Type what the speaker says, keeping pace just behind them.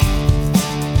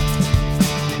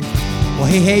Well,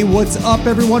 hey, what's up,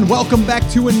 everyone? Welcome back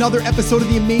to another episode of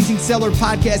the Amazing Seller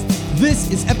Podcast.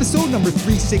 This is episode number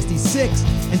 366,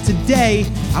 and today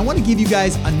I want to give you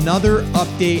guys another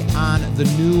update on the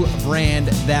new brand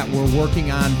that we're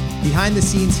working on behind the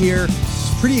scenes here.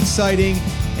 It's pretty exciting,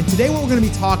 and today what we're going to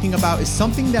be talking about is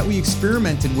something that we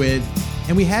experimented with,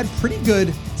 and we had pretty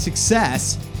good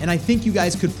success, and I think you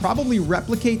guys could probably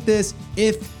replicate this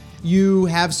if you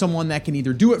have someone that can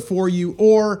either do it for you,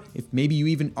 or if maybe you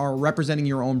even are representing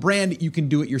your own brand, you can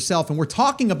do it yourself. And we're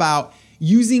talking about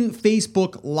using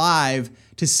Facebook Live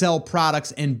to sell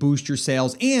products and boost your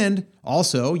sales. And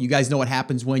also, you guys know what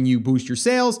happens when you boost your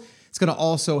sales. It's going to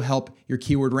also help your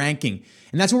keyword ranking.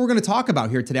 And that's what we're going to talk about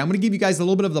here today. I'm going to give you guys a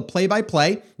little bit of the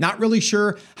play-by-play. Not really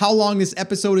sure how long this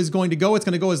episode is going to go. It's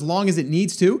going to go as long as it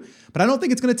needs to, but I don't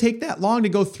think it's going to take that long to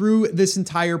go through this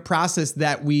entire process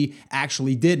that we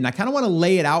actually did. And I kind of want to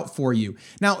lay it out for you.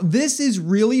 Now, this is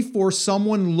really for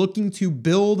someone looking to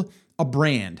build a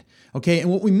brand. Okay. And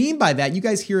what we mean by that, you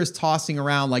guys hear us tossing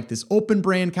around like this open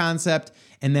brand concept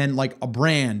and then like a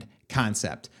brand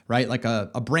concept, right? Like a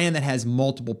brand that has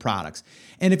multiple products.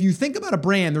 And if you think about a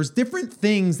brand, there's different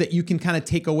things that you can kind of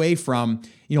take away from,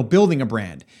 building a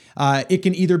brand. It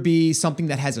can either be something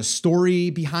that has a story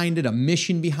behind it, a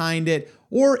mission behind it,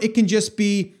 or it can just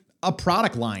be a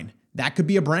product line. That could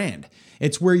be a brand.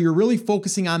 It's where you're really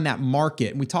focusing on that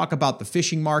market. And we talk about the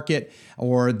fishing market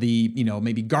or the,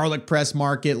 maybe garlic press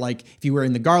market. Like if you were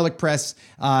in the garlic press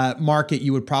market,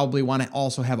 you would probably want to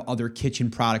also have other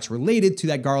kitchen products related to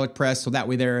that garlic press. So that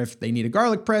way there, if they need a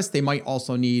garlic press, they might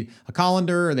also need a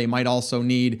colander, or they might also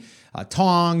need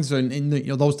tongs and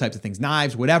those types of things,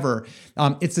 knives, whatever.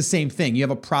 It's the same thing. You have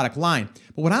a product line.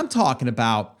 But what I'm talking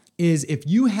about is if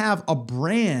you have a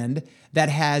brand that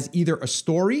has either a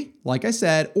story, like I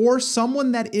said, or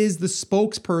someone that is the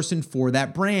spokesperson for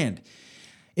that brand.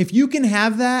 If you can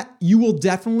have that, you will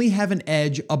definitely have an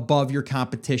edge above your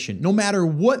competition. No matter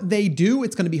what they do,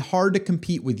 it's going to be hard to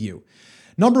compete with you.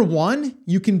 Number one,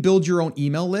 you can build your own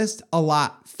email list a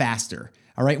lot faster.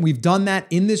 All right, we've done that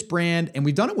in this brand, and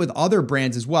we've done it with other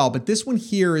brands as well, but this one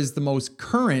here is the most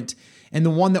current and the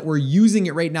one that we're using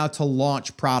it right now to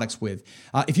launch products with.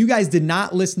 If you guys did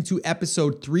not listen to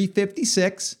episode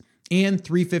 356 and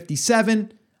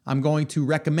 357, I'm going to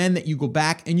recommend that you go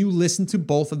back and you listen to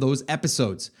both of those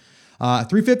episodes.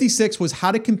 356 was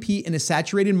how to compete in a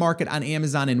saturated market on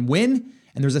Amazon and win.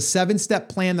 And there's a 7-step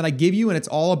plan that I give you, and it's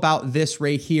all about this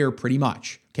right here pretty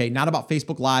much. Okay, not about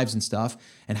Facebook Lives and stuff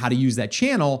and how to use that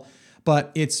channel,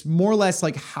 but it's more or less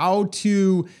like how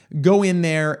to go in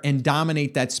there and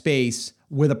dominate that space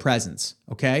with a presence,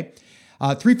 okay?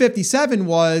 357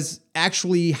 was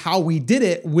actually how we did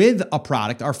it with a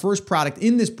product, our first product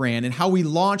in this brand, and how we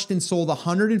launched and sold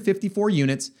 154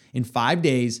 units in 5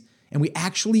 days, and we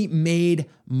actually made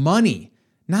money.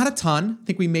 Not a ton. I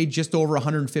think we made just over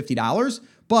 $150,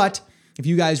 but if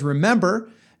you guys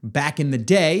remember, back in the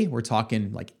day, we're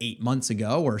talking like 8 months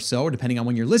ago or so, depending on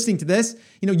when you're listening to this,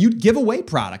 you'd give away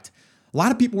product. A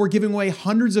lot of people were giving away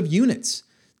hundreds of units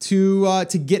to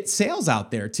get sales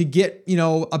out there, to get,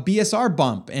 a BSR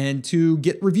bump and to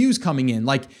get reviews coming in.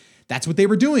 Like that's what they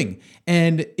were doing.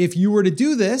 And if you were to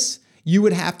do this, you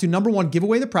would have to, number one, give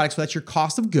away the product. So that's your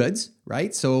cost of goods,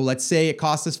 right? So let's say it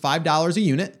costs us $5 a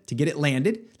unit to get it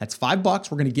landed. That's $5.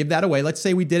 We're going to give that away. Let's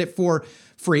say we did it for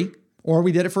free, or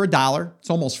we did it for $1. It's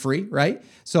almost free, right?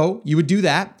 So you would do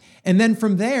that. And then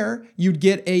from there, you'd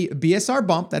get a BSR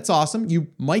bump. That's awesome. You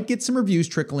might get some reviews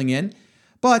trickling in.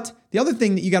 But the other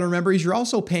thing that you got to remember is you're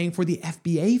also paying for the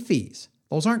FBA fees.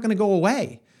 Those aren't going to go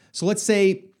away. So let's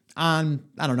say on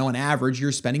average,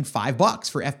 you're spending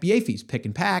 $5 for FBA fees, pick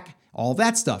and pack, all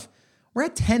that stuff. We're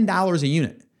at $10 a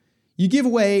unit. You give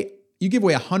away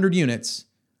 100 units.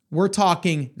 We're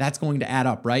talking that's going to add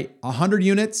up, right? 100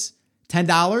 units, $10,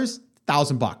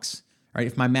 $1,000, right?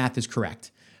 If my math is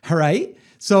correct. All right.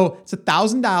 So it's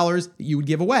 $1,000 that you would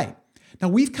give away. Now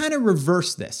we've kind of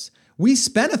reversed this. We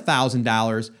spent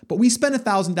 $1,000, but we spent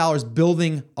 $1,000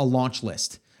 building a launch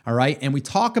list. All right. And we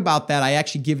talk about that. I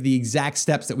actually give the exact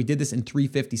steps that we did this in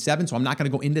 357. So I'm not going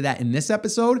to go into that in this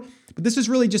episode, but this is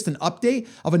really just an update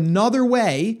of another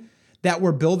way that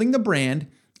we're building the brand.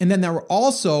 And then that we're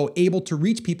also able to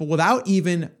reach people without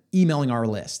even emailing our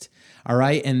list. All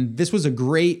right. And this was a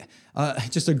great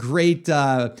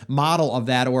model of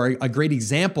that, or a great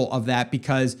example of that,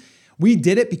 because we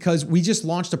did it because we just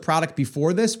launched a product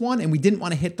before this one and we didn't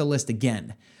want to hit the list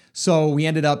again. So we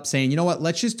ended up saying, you know what,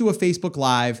 let's just do a Facebook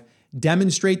Live,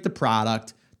 demonstrate the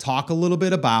product, talk a little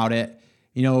bit about it,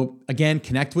 Again,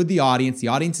 connect with the audience. The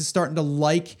audience is starting to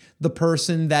like the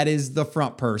person that is the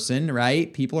front person,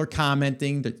 right? People are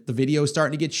commenting, the video is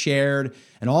starting to get shared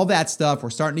and all that stuff. We're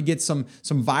starting to get some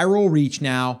viral reach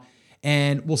now,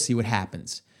 and we'll see what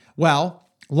happens. Well,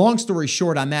 long story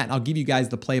short on that, and I'll give you guys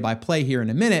the play-by-play here in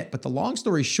a minute, but the long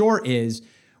story short is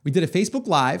we did a Facebook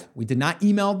Live. We did not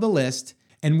email the list,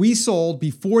 and we sold,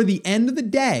 before the end of the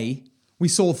day, we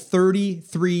sold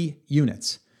 33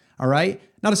 units, all right?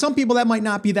 Now, to some people, that might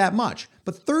not be that much,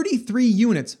 but 33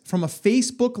 units from a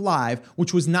Facebook Live,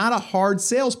 which was not a hard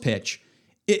sales pitch,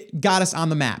 it got us on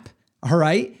the map, all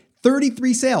right?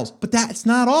 33 sales, but that's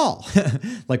not all.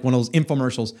 Like one of those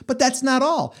infomercials, but that's not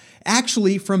all.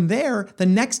 Actually, from there, the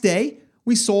next day,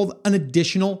 we sold an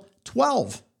additional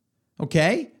 12,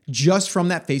 okay? Just from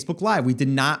that Facebook Live. We did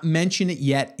not mention it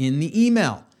yet in the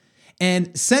email.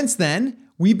 And since then,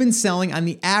 we've been selling on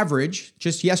the average,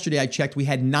 just yesterday I checked, we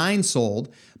had 9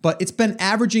 sold, but it's been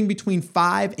averaging between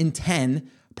 5 and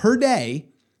 10 per day.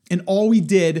 And all we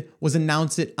did was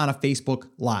announce it on a Facebook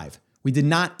Live. We did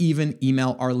not even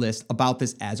email our list about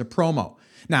this as a promo.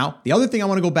 Now, the other thing I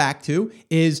want to go back to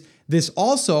is this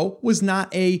also was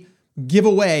not a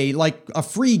giveaway, like a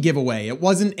free giveaway. It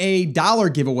wasn't a dollar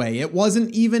giveaway. It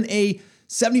wasn't even a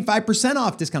 75%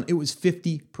 off discount. It was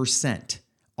 50%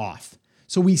 off.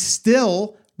 So we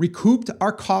still recouped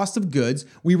our cost of goods.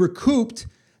 We recouped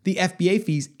the FBA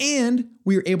fees, and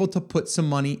we were able to put some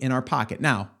money in our pocket.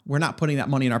 Now, we're not putting that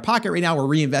money in our pocket right now.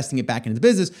 We're reinvesting it back into the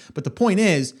business. But the point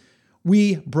is,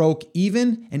 we broke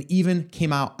even and even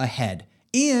came out ahead.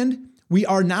 And we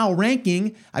are now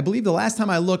ranking, I believe the last time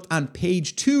I looked, on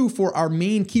page 2 for our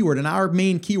main keyword. And our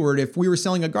main keyword, if we were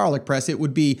selling a garlic press, it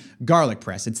would be garlic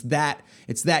press. It's that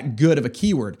good of a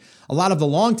keyword. A lot of the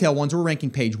long tail ones were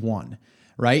ranking page 1,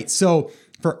 right? So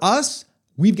for us,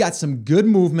 we've got some good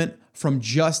movement from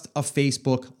just a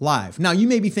Facebook Live. Now, you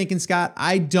may be thinking, Scott,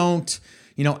 I don't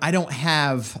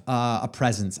have a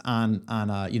presence on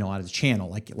a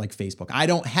channel like Facebook. I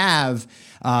don't have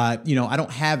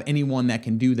anyone that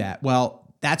can do that. Well,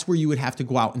 that's where you would have to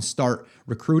go out and start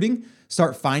recruiting,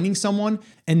 start finding someone.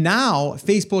 And now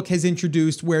Facebook has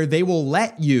introduced where they will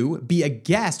let you be a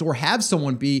guest or have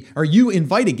someone you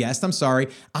invite a guest,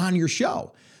 on your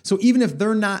show. So even if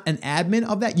they're not an admin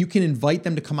of that, you can invite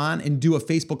them to come on and do a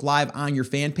Facebook Live on your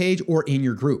fan page or in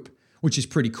your group, which is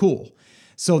pretty cool.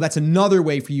 So that's another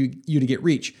way for you to get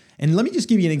reach. And let me just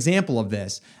give you an example of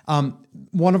this.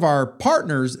 One of our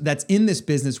partners that's in this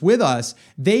business with us,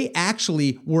 they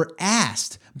actually were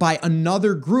asked by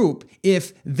another group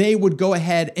if they would go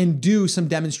ahead and do some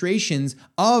demonstrations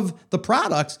of the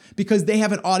products because they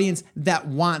have an audience that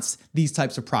wants these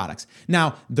types of products.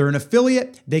 Now, they're an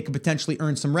affiliate. They could potentially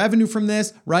earn some revenue from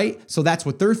this, right? So that's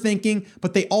what they're thinking,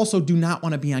 but they also do not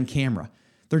want to be on camera.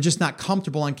 They're just not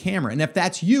comfortable on camera. And if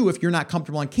that's you, if you're not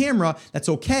comfortable on camera, that's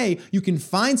okay. You can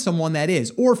find someone that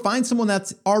is, or find someone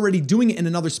that's already doing it in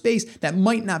another space that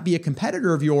might not be a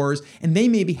competitor of yours, and they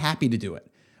may be happy to do it.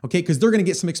 Okay, because they're going to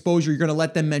get some exposure. You're going to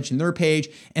let them mention their page,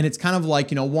 and it's kind of like,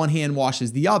 one hand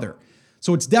washes the other.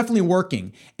 So it's definitely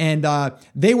working. And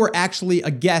they were actually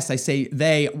a guest. I say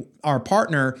they, our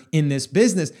partner in this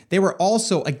business, they were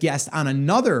also a guest on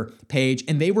another page,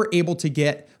 and they were able to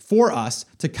get, for us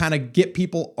to kind of get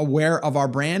people aware of our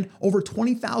brand, over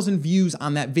 20,000 views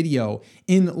on that video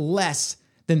in less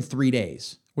than 3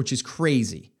 days, which is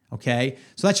crazy, okay?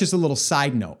 So that's just a little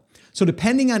side note. So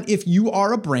depending on if you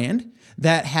are a brand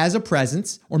that has a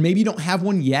presence, or maybe you don't have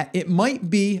one yet, it might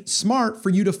be smart for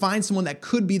you to find someone that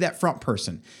could be that front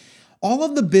person. All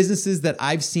of the businesses that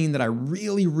I've seen that I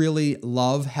really, really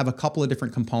love have a couple of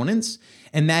different components,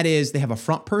 and that is they have a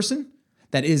front person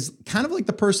that is kind of like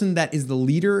the person that is the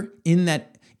leader in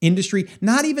that industry.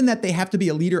 Not even that they have to be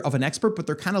a leader of an expert, but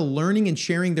they're kind of learning and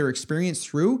sharing their experience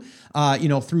through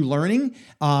learning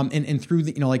and through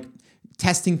the,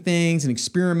 testing things and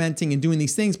experimenting and doing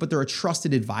these things, but they're a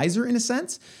trusted advisor in a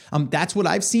sense. That's what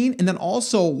I've seen. And then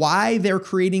also why they're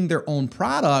creating their own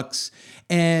products.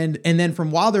 And then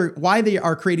from why they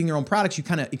are creating their own products, you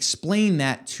kind of explain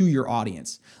that to your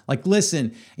audience. Like,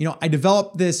 listen, I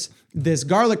developed this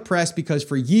garlic press because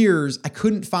for years I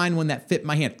couldn't find one that fit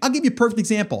my hand. I'll give you a perfect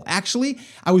example. Actually,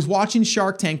 I was watching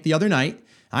Shark Tank the other night.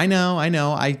 I know.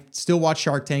 I still watch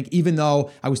Shark Tank, even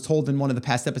though I was told in one of the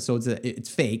past episodes that it's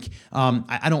fake.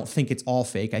 I don't think it's all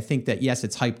fake. I think that, yes,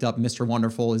 it's hyped up. Mr.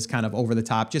 Wonderful is kind of over the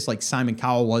top, just like Simon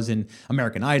Cowell was in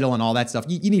American Idol and all that stuff.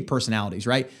 You need personalities,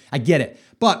 right? I get it.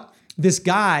 But this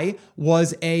guy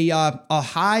was a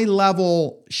high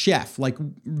level chef, like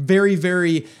very,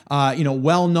 very,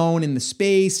 well known in the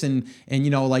space. And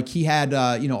like he had,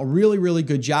 a really, really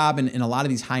good job in a lot of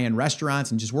these high end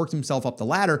restaurants and just worked himself up the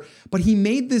ladder. But he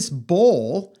made this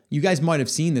bowl. You guys might have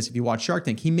seen this if you watch Shark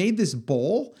Tank. He made this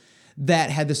bowl that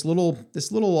had this little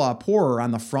pourer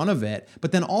on the front of it,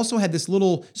 but then also had this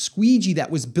little squeegee that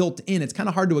was built in. It's kind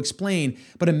of hard to explain,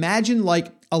 but imagine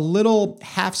like a little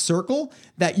half circle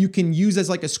that you can use as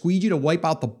like a squeegee to wipe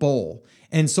out the bowl.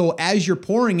 And so as you're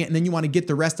pouring it and then you want to get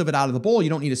the rest of it out of the bowl, you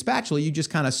don't need a spatula. You just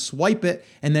kind of swipe it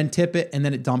and then tip it and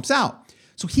then it dumps out.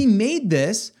 So he made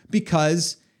this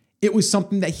because it was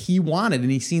something that he wanted,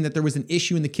 and he seen that there was an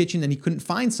issue in the kitchen and he couldn't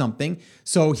find something.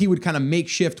 So he would kind of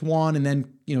makeshift one and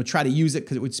then, try to use it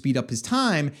because it would speed up his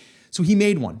time. So he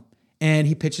made one and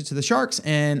he pitched it to the Sharks.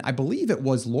 And I believe it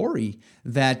was Lori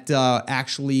that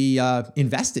actually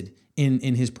invested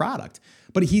in his product.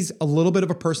 But he's a little bit of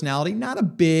a personality, not a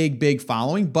big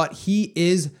following, but he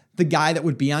is the guy that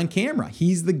would be on camera.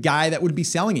 He's the guy that would be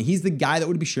selling it. He's the guy that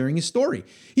would be sharing his story.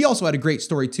 He also had a great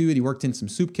story too. He worked in some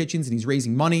soup kitchens and he's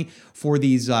raising money for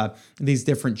these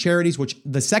different charities, which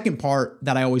the second part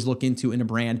that I always look into in a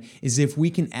brand is if we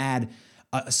can add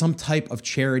some type of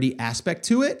charity aspect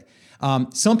to it.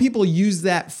 Some people use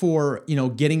that for,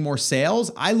 getting more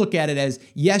sales. I look at it as,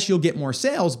 yes, you'll get more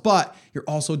sales, but you're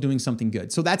also doing something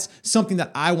good. So that's something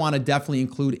that I want to definitely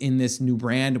include in this new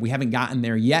brand. We haven't gotten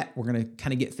there yet. We're going to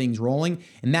kind of get things rolling,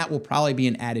 and that will probably be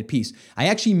an added piece. I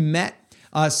actually met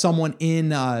someone in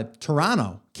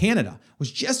Toronto, Canada.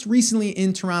 Was just recently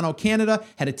in Toronto, Canada,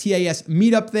 had a TAS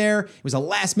meetup there. It was a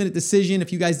last minute decision.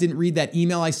 If you guys didn't read that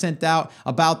email I sent out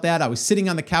about that, I was sitting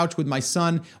on the couch with my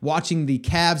son watching the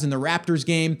Cavs and the Raptors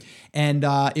game. And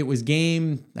it was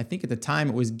I think at the time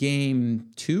it was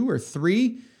game 2 or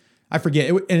 3. I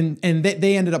forget. And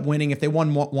they ended up winning. If they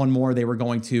won one more, they were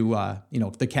going to,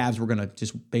 the Cavs were going to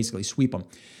just basically sweep them.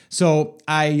 So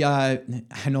I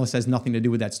know this has nothing to do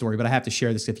with that story, but I have to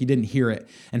share this if you didn't hear it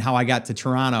and how I got to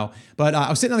Toronto. But I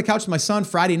was sitting on the couch with my son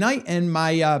Friday night, and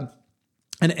my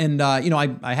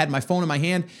I had my phone in my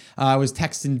hand. I was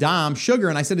texting Dom Sugar,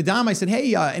 and I said to Dom,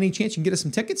 hey, any chance you can get us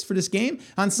some tickets for this game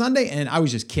on Sunday? And I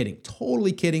was just kidding,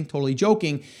 totally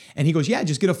joking. And he goes, yeah,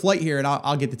 just get a flight here and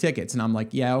I'll get the tickets. And I'm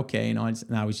like, yeah, okay. And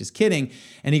I was just kidding.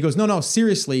 And he goes, no,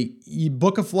 seriously, you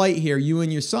book a flight here, you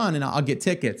and your son, and I'll get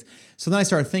tickets. So then I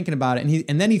started thinking about it,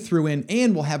 and then he threw in,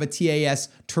 and we'll have a TAS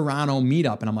Toronto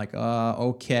meetup. And I'm like,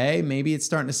 okay, maybe it's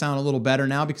starting to sound a little better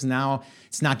now, because now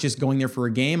it's not just going there for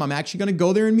a game. I'm actually going to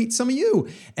go there and meet some of you.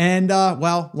 And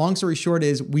long story short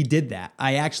is we did that.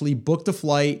 I actually booked a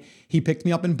flight. He picked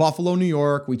me up in Buffalo, New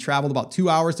York. We traveled about 2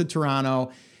 hours to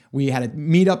Toronto. We had a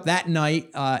meetup that night,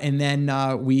 and then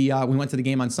we went to the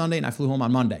game on Sunday, and I flew home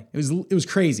on Monday. It was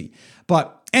crazy.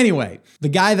 But anyway, the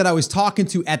guy that I was talking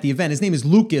to at the event, his name is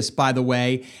Lucas, by the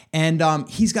way, and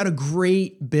he's got a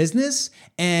great business,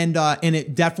 and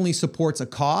it definitely supports a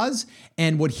cause.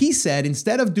 And what he said,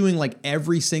 instead of doing like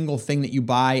every single thing that you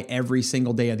buy every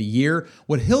single day of the year,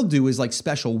 what he'll do is like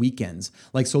special weekends.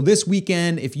 Like, so this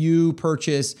weekend, if you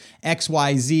purchase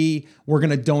XYZ, we're going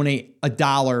to donate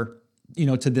 $1,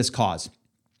 to this cause.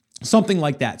 Something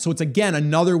like that. So it's, again,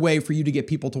 another way for you to get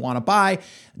people to want to buy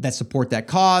that support that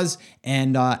cause,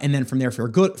 and then from there feel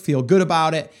good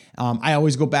about it. I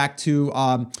always go back to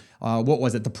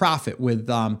The Prophet with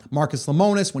Marcus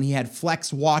Lemonis, when he had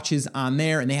Flex watches on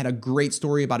there, and they had a great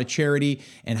story about a charity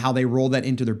and how they rolled that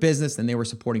into their business, and they were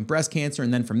supporting breast cancer.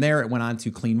 And then from there, it went on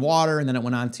to clean water, and then it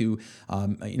went on to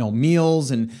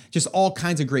meals, and just all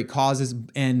kinds of great causes.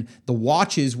 And the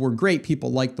watches were great.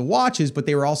 People liked the watches, but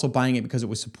they were also buying it because it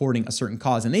was supporting a certain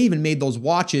cause. And they even made those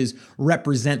watches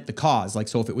represent the cause. Like,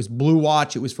 so if it was blue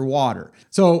watch, it was for water.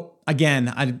 So again,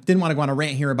 I didn't want to go on a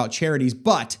rant here about charities,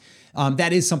 but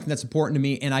that is something that's important to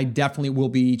me, and I definitely will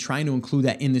be trying to include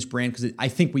that in this brand, because I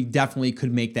think we definitely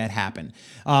could make that happen.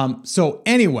 So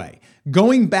anyway,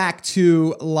 going back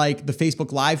to like the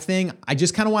Facebook Live thing, I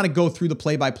just kind of want to go through the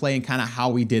play-by-play and kind of how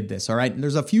we did this, all right? And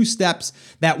there's a few steps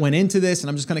that went into this, and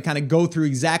I'm just going to kind of go through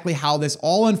exactly how this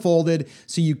all unfolded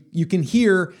so you can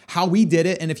hear how we did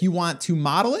it, and if you want to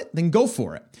model it, then go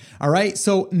for it, all right?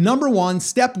 So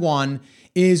step one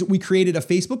is we created a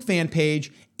Facebook fan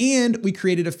page, and we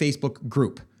created a Facebook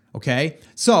group, okay?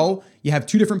 So you have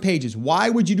two different pages. Why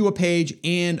would you do a page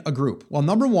and a group? Well,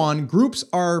 number one, groups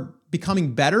are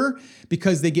becoming better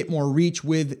because they get more reach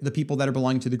with the people that are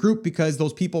belonging to the group, because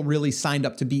those people really signed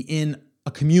up to be in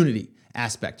a community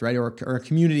aspect, right? Or a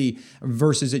community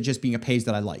versus it just being a page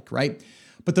that I like, right?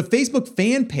 But the Facebook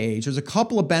fan page, there's a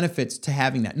couple of benefits to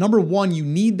having that. Number one, you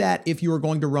need that if you are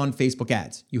going to run Facebook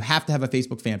ads. You have to have a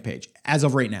Facebook fan page as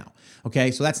of right now. Okay,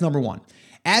 so that's number one.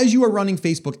 As you are running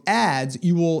Facebook ads,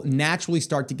 you will naturally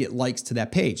start to get likes to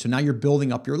that page. So now you're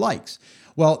building up your likes.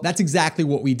 Well, that's exactly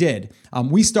what we did.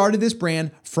 We started this brand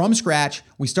from scratch.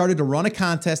 We started to run a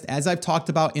contest, as I've talked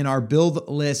about in our Build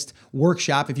List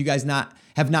workshop. If you guys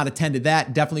have not attended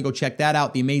that, definitely go check that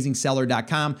out,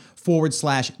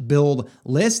 theamazingseller.com/build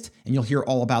list, and you'll hear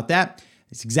all about that.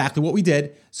 It's exactly what we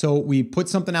did. So we put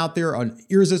something out there, an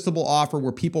irresistible offer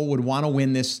where people would want to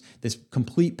win this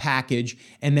complete package,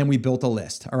 and then we built a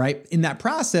list, all right? In that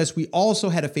process, we also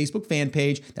had a Facebook fan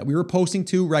page that we were posting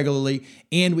to regularly,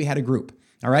 and we had a group,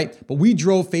 all right? But we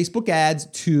drove Facebook ads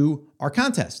to our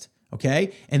contest,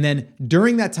 okay? And then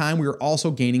during that time, we were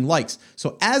also gaining likes.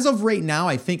 So as of right now,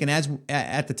 I think, and as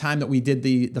at the time that we did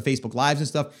the Facebook Lives and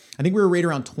stuff, I think we were right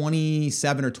around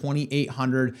 27 or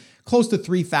 2,800, close to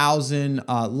 3,000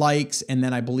 likes, and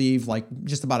then I believe like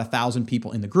just about 1,000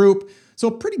 people in the group.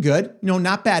 So pretty good,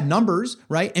 not bad numbers,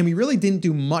 right? And we really didn't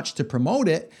do much to promote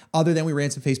it other than we ran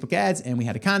some Facebook ads and we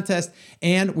had a contest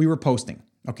and we were posting,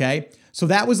 okay? So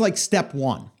that was like step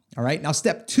one, all right? Now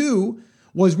step two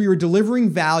was we were delivering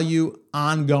value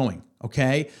ongoing,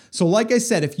 okay? So like I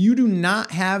said, if you do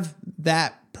not have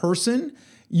that person,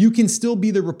 you can still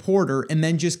be the reporter and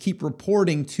then just keep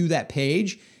reporting to that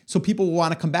page. So people will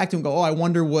want to come back to and go, oh, I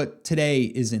wonder what today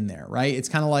is in there, right? It's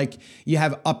kind of like you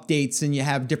have updates and you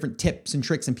have different tips and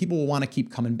tricks and people will want to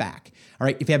keep coming back. All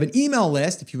right. If you have an email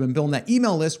list, if you've been building that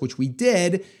email list, which we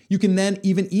did, you can then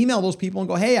even email those people and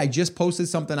go, hey, I just posted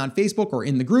something on Facebook or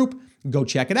in the group. Go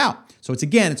check it out. So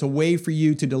it's a way for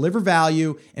you to deliver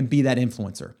value and be that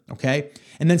influencer. Okay.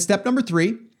 And then step number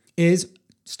 3 is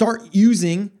start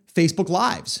using Facebook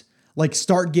Lives. Like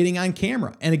start getting on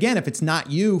camera. And again, if it's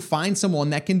not you, find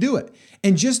someone that can do it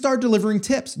and just start delivering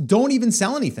tips. Don't even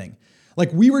sell anything.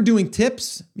 Like we were doing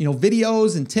tips,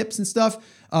 videos and tips and stuff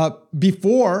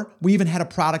before we even had a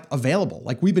product available.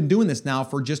 Like we've been doing this now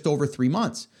for just over 3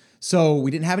 months. So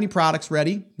we didn't have any products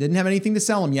ready, didn't have anything to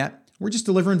sell them yet. We're just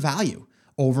delivering value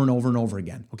over and over and over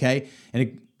again. Okay.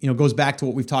 And it goes back to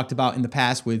what we've talked about in the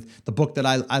past with the book that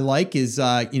I like is,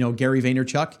 Gary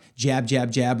Vaynerchuk, Jab,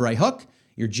 Jab, Jab, Right Hook.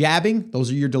 You're jabbing, those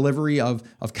are your delivery of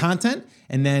content.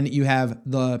 And then you have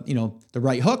the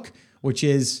right hook, which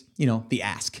is, the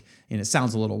ask. And it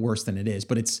sounds a little worse than it is,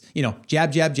 but it's,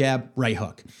 jab, jab, jab, right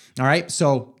hook. All right.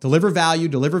 So deliver value,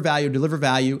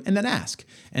 and then ask.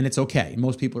 And it's okay.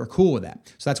 Most people are cool with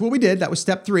that. So that's what we did. That was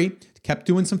step 3. Kept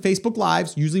doing some Facebook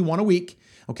Lives, usually one a week.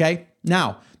 Okay.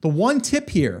 Now, the one tip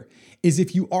here is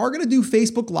if you are going to do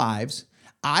Facebook Lives,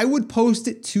 I would post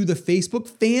it to the Facebook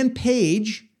fan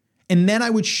page. And then I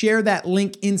would share that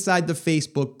link inside the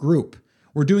Facebook group.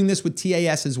 We're doing this with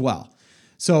TAS as well.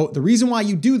 So the reason why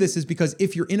you do this is because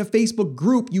if you're in a Facebook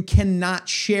group, you cannot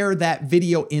share that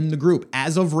video in the group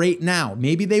as of right now.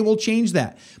 Maybe they will change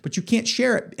that, but you can't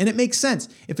share it. And it makes sense.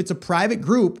 If it's a private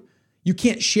group, you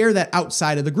can't share that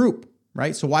outside of the group,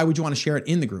 right? So why would you want to share it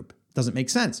in the group? Doesn't make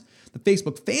sense. The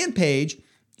Facebook fan page,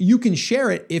 you can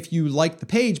share it if you like the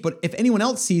page, but if anyone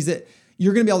else sees it,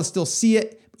 you're going to be able to still see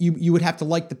it. You would have to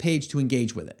like the page to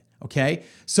engage with it, okay?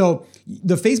 So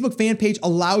the Facebook fan page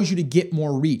allows you to get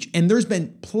more reach. And there's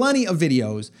been plenty of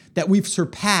videos that we've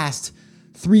surpassed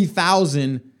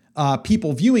 3,000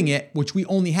 people viewing it, which we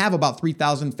only have about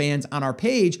 3,000 fans on our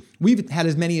page. We've had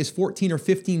as many as 14 or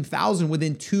 15,000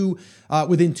 within two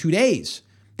days.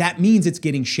 That means it's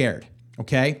getting shared,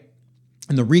 okay?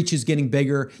 And the reach is getting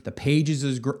bigger. The page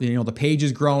is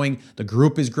growing. The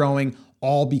group is growing.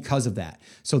 All because of that.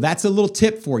 So that's a little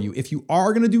tip for you. If you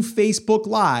are going to do Facebook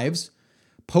Lives,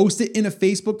 post it in a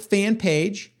Facebook fan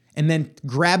page and then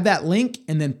grab that link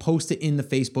and then post it in the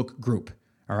Facebook group.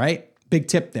 All right. Big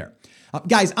tip there.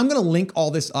 Guys, I'm going to link all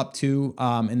this up too,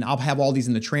 and I'll have all these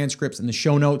in the transcripts and the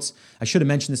show notes. I should have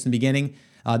mentioned this in the beginning.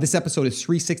 This episode is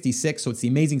 366, so it's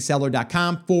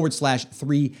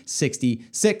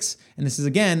theamazingseller.com/366. And this is,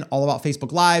 again, all about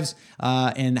Facebook Lives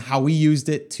and how we used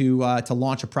it to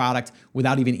launch a product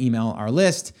without even email our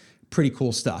list. Pretty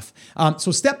cool stuff.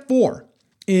 So step 4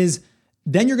 is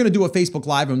then you're going to do a Facebook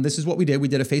Live, and this is what we did. We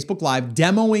did a Facebook Live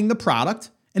demoing the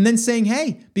product and then saying,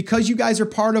 hey, because you guys are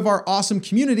part of our awesome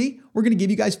community, we're going to give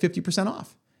you guys 50%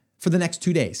 off for the next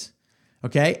 2 days.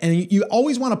 Okay. And you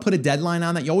always want to put a deadline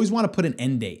on that. You always want to put an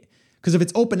end date, because if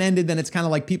it's open-ended, then it's kind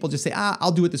of like people just say,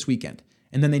 I'll do it this weekend.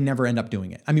 And then they never end up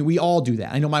doing it. I mean, we all do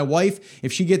that. I know my wife,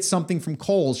 if she gets something from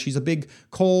Kohl's, she's a big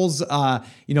Kohl's,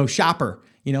 shopper.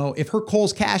 If her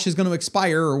Kohl's Cash is going to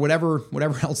expire or whatever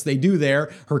else they do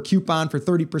there, her coupon for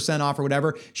 30% off or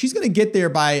whatever, she's going to get there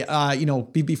by,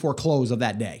 before close of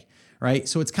that day, right?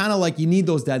 So it's kind of like you need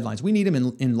those deadlines. We need them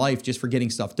in life just for getting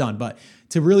stuff done. But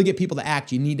to really get people to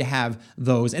act, you need to have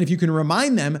those. And if you can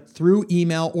remind them through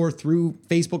email or through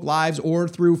Facebook Lives or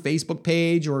through Facebook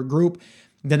page or group,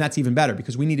 then that's even better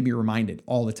because we need to be reminded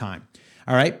all the time.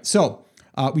 All right. So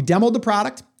we demoed the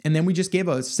product. And then we just gave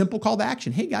a simple call to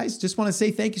action. Hey guys, just want to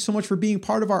say thank you so much for being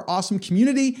part of our awesome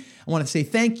community. I want to say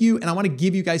thank you. And I want to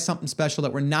give you guys something special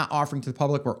that we're not offering to the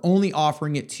public. We're only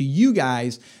offering it to you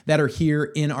guys that are here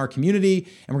in our community.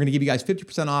 And we're going to give you guys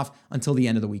 50% off until the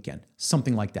end of the weekend,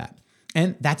 something like that.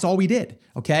 And that's all we did.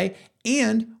 Okay.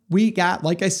 And we got,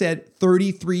 like I said,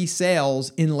 33 sales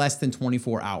in less than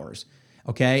 24 hours.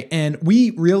 Okay. And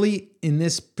we really, in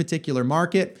this particular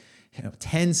market,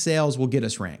 10 sales will get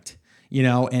us ranked.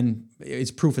 And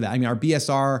it's proof of that. I mean, our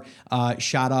BSR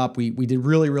shot up. We did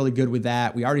really, really good with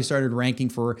that. We already started ranking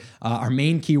for our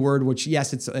main keyword, which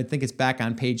yes, I think it's back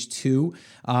on page 2.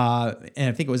 And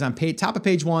I think it was on top of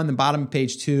page 1, then bottom of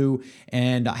page 2.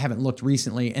 And I haven't looked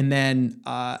recently. And then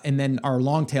our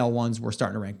long tail ones, we're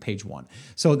starting to rank page 1.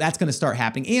 So that's going to start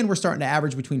happening. And we're starting to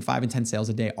average between 5 and 10 sales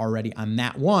a day already on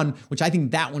that one, which I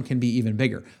think that one can be even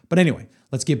bigger. But anyway,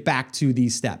 let's get back to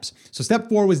these steps. So step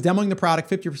 4 was demoing the product,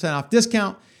 50% off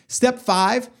discount. Step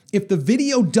 5, if the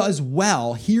video does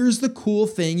well, here's the cool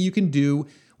thing you can do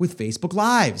with Facebook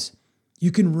Lives.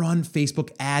 You can run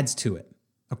Facebook ads to it,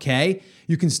 okay?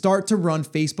 You can start to run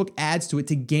Facebook ads to it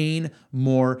to gain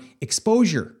more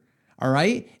exposure, all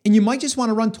right? And you might just want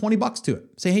to run $20 to it.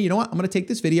 Say, hey, you know what? I'm going to take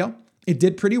this video. It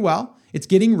did pretty well. It's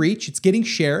getting reach. It's getting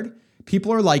shared.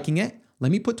 People are liking it. Let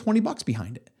me put $20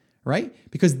 behind it. Right?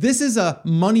 Because this is a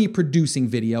money producing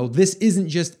video. This isn't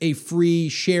just a free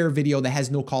share video that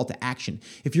has no call to action.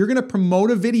 If you're going to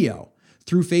promote a video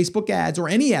through Facebook ads or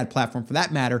any ad platform for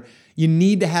that matter, you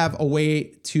need to have a way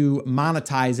to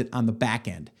monetize it on the back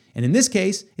end. And in this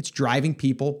case, it's driving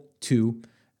people to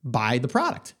buy the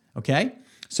product. Okay.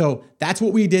 So that's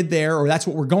what we did there, or that's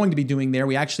what we're going to be doing there.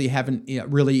 We actually haven't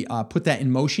really put that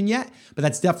in motion yet, but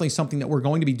that's definitely something that we're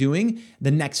going to be doing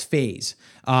the next phase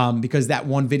because that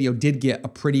one video did get a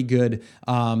pretty good,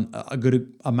 a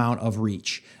good amount of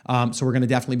reach. So we're going to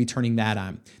definitely be turning that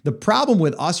on. The problem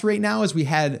with us right now is we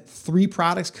had 3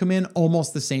 products come in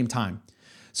almost the same time.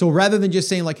 So rather than just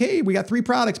saying like, hey, we got 3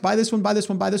 products, buy this one, buy this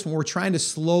one, buy this one, we're trying to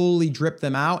slowly drip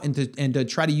them out and to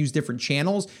try to use different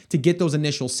channels to get those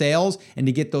initial sales and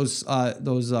to get those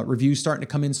reviews starting to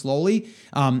come in slowly.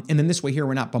 And then this way here,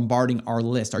 we're not bombarding our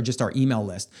list, just our email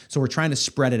list. So we're trying to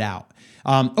spread it out.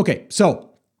 Okay,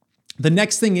 so the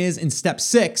next thing is in step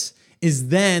 6 is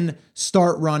then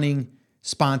start running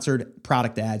sponsored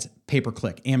product ads,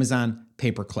 pay-per-click, Amazon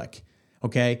pay-per-click.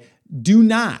 Okay, do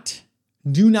not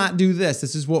do this.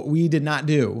 This is what we did not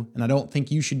do, and I don't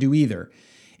think you should do either,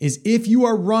 is if you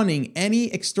are running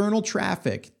any external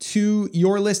traffic to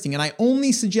your listing, and I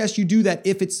only suggest you do that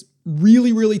if it's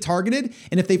really, really targeted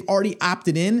and if they've already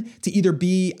opted in to either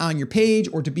be on your page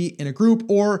or to be in a group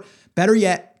or better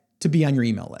yet, to be on your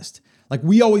email list. Like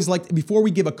we always like, before we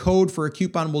give a code for a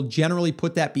coupon, we'll generally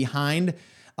put that behind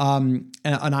an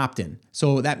opt-in.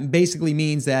 So that basically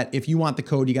means that if you want the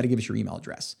code, you got to give us your email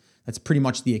address. That's pretty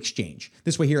much the exchange.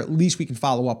 This way here, at least we can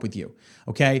follow up with you,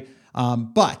 okay?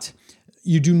 But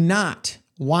you do not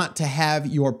want to have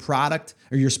your product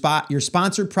or your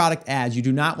sponsored product ads. You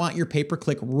do not want your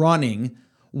pay-per-click running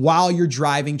while you're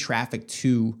driving traffic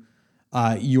to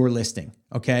your listing,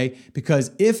 okay?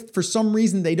 Because if for some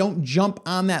reason they don't jump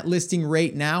on that listing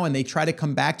right now and they try to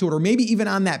come back to it, or maybe even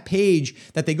on that page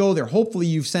that they go there, hopefully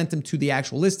you've sent them to the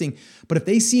actual listing. But if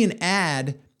they see an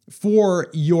ad for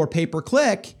your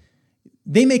pay-per-click,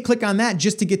 they may click on that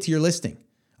just to get to your listing.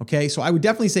 Okay. So I would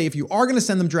definitely say if you are going to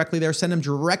send them directly there, send them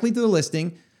directly to the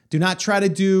listing. Do not try to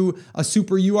do a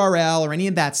super URL or any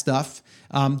of that stuff.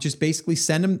 Just basically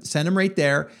send them right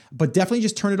there, but definitely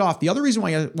just turn it off. The other reason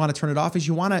why I want to turn it off is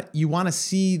you want to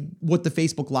see what the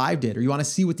Facebook Live did, or you want to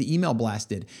see what the email blast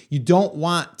did. You don't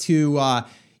want to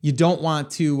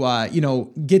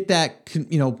get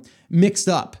that, mixed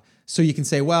up. So you can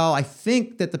say, well, I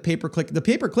think that the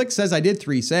pay-per-click says I did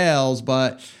 3 sales,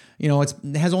 but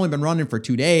it has only been running for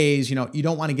 2 days. You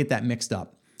don't want to get that mixed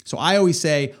up. So I always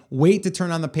say, wait to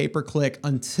turn on the pay-per-click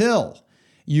until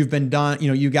you've been done,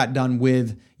 you got done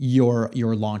with your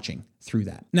launching through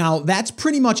that. Now that's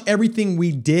pretty much everything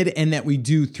we did and that we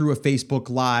do through a Facebook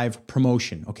Live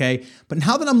promotion. Okay. But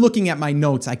now that I'm looking at my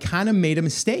notes, I kind of made a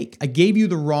mistake. I gave you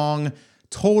the wrong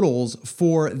totals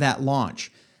for that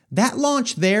launch. That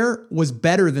launch there was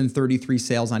better than 33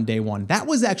 sales on day one. That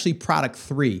was actually product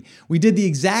 3. We did the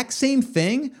exact same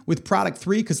thing with product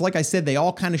 3 because like I said, they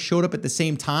all kind of showed up at the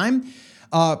same time.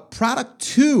 Product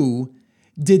 2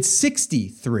 did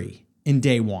 63 in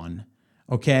day one.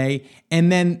 Okay. And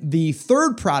then the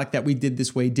third product that we did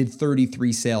this way did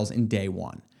 33 sales in day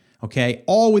one. Okay.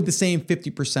 All with the same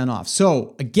 50% off.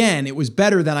 So again, it was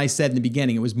better than I said in the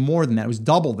beginning. It was more than that. It was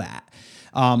double that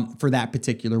for that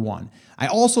particular one. I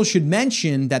also should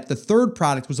mention that the third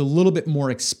product was a little bit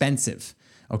more expensive.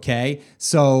 Okay.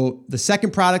 So the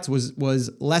second product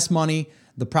was less money.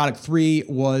 The product 3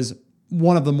 was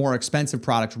one of the more expensive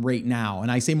products right now. And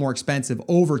I say more expensive,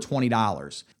 over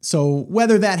 $20. So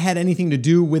whether that had anything to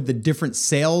do with the different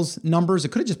sales numbers, it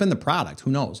could have just been the product,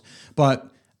 who knows? But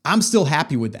I'm still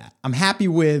happy with that. I'm happy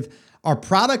with our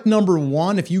product number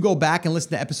 1. If you go back and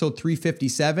listen to episode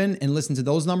 357 and listen to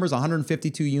those numbers,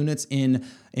 152 units in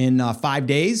 5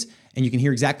 days. And you can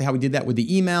hear exactly how we did that with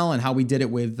the email and how we did it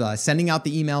with sending out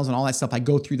the emails and all that stuff. I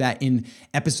go through that in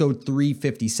episode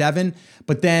 357.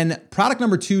 But then product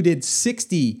number 2 did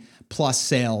 60 plus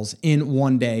sales in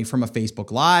one day from a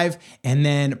Facebook Live. And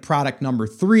then product number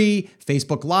 3,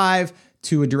 Facebook Live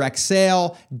to a direct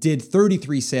sale, did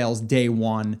 33 sales day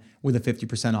 1 with a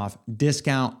 50% off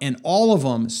discount. And all of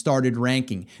them started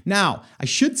ranking. Now, I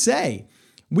should say,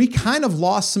 we kind of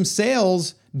lost some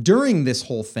sales during this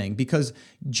whole thing because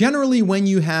generally when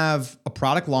you have a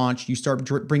product launch, you start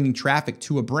bringing traffic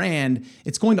to a brand,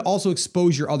 it's going to also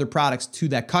expose your other products to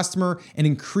that customer and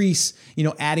increase,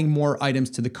 adding more items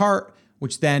to the cart,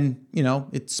 which then,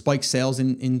 it spikes sales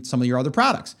in some of your other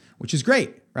products, which is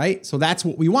great, right? So that's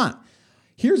what we want.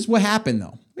 Here's what happened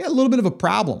though. We had a little bit of a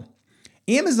problem.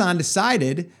 Amazon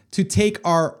decided to take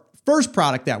our first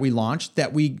product that we launched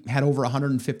that we had over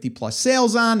 150 plus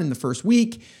sales on in the first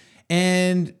week,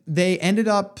 and they ended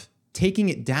up taking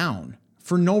it down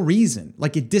for no reason.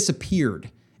 Like it disappeared.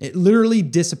 It literally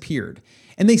disappeared.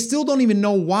 And they still don't even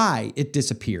know why it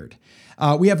disappeared.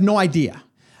 We have no idea.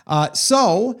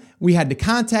 So we had to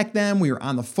contact them. We were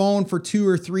on the phone for 2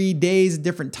 or 3 days at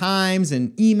different times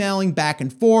and emailing back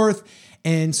and forth.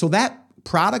 And so that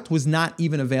product was not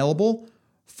even available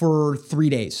for 3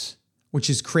 days, which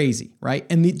is crazy, right?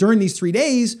 And during these 3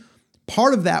 days,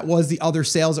 part of that was the other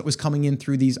sales that was coming in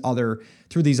through these other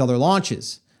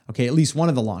launches. Okay, at least one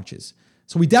of the launches.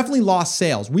 So we definitely lost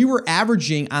sales. We were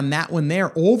averaging on that one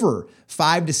there over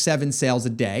 5 to 7 sales a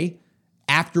day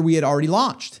after we had already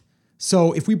launched.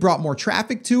 So if we brought more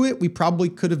traffic to it, we probably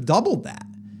could have doubled that.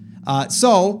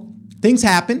 So things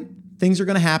happen. Things are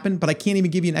going to happen, but I can't even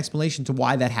give you an explanation to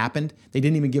why that happened. They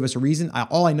didn't even give us a reason.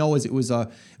 All I know is it was a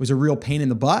real pain in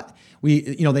the butt.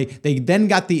 They then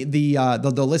got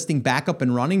the listing back up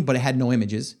and running, but it had no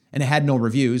images and it had no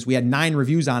reviews. We had 9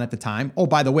 reviews on at the time. Oh,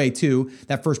 by the way, too,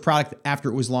 that first product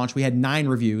after it was launched, we had 9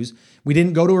 reviews. We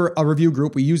didn't go to a review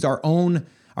group. We used our own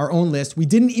list. We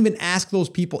didn't even ask those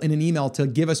people in an email to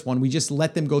give us one. We just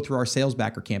let them go through our sales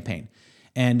backer campaign.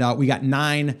 And we got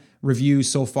 9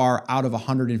 reviews so far out of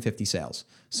 150 sales.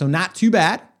 So not too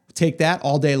bad. Take that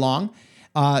all day long.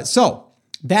 So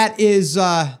that's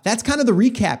kind of the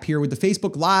recap here with the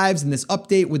Facebook Lives and this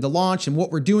update with the launch and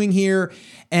what we're doing here.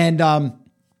 And I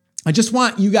just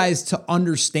want you guys to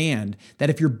understand that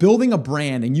if you're building a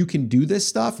brand and you can do this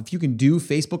stuff, if you can do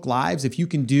Facebook Lives, if you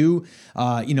can do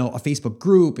a Facebook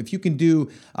group, if you can do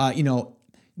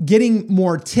getting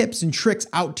more tips and tricks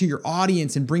out to your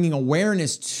audience and bringing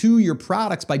awareness to your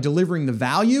products by delivering the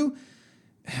value,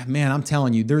 man, I'm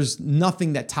telling you, there's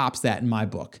nothing that tops that in my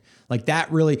book. Like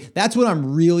that's what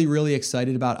I'm really, really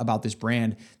excited about this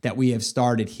brand that we have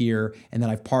started here and that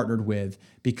I've partnered with,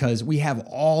 because we have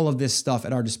all of this stuff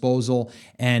at our disposal,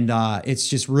 and it's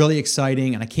just really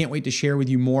exciting, and I can't wait to share with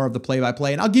you more of the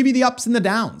play-by-play, and I'll give you the ups and the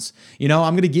downs. I'm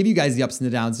going to give you guys the ups and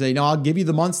the downs. I'll give you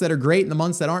the months that are great and the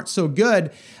months that aren't so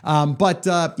good, but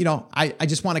I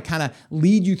just want to kind of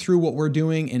lead you through what we're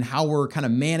doing and how we're kind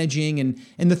of managing and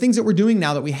the things that we're doing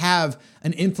now that we have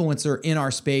an influencer in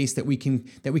our space that we can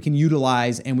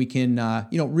utilize, and we can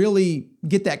really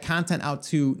get that content out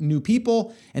to new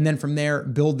people, and then from there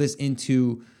build this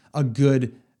into a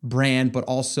good brand, but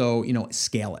also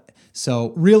scale it.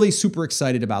 So really super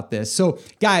excited about this. So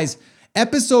guys,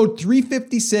 episode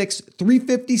 356,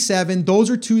 357, those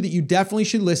are 2 that you definitely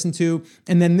should listen to.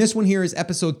 And then this one here is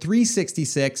episode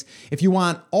 366. If you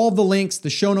want all the links, the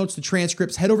show notes, the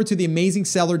transcripts, head over to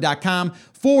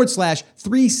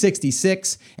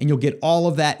theamazingseller.com/366, and you'll get all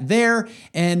of that there.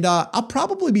 And I'll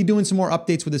probably be doing some more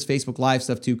updates with this Facebook Live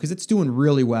stuff too, because it's doing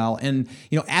really well. And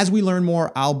as we learn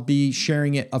more, I'll be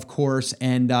sharing it, of course.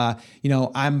 And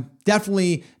I'm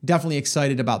definitely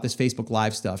excited about this Facebook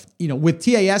Live stuff. With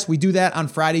TAS, we do that on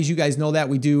Fridays. You guys know that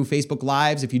we do Facebook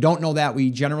Lives. If you don't know that, we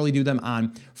generally do them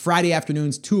on Friday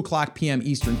afternoons, 2:00 p.m.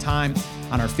 Eastern time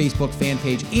on our Facebook fan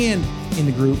page and in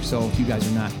the group. So if you guys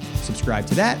are not subscribed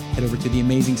to that, head over to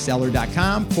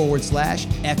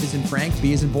theamazingseller.com/F as in Frank,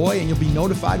 B as in boy, and you'll be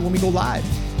notified when we go live.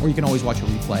 Or you can always watch a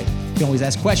replay. You can always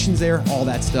ask questions there, all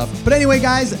that stuff. But anyway,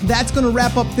 guys, that's going to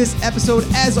wrap up this episode.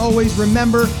 As always,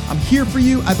 remember, I'm here for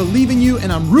you, I believe in you,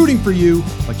 and I'm rooting for you.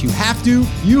 But you have to,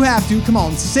 come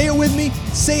on, say it with me,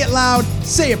 say it loud,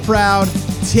 say it proud,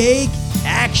 take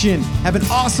action. Have an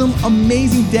awesome,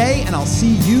 amazing day, and I'll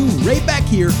see you right back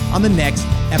here on the next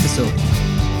episode.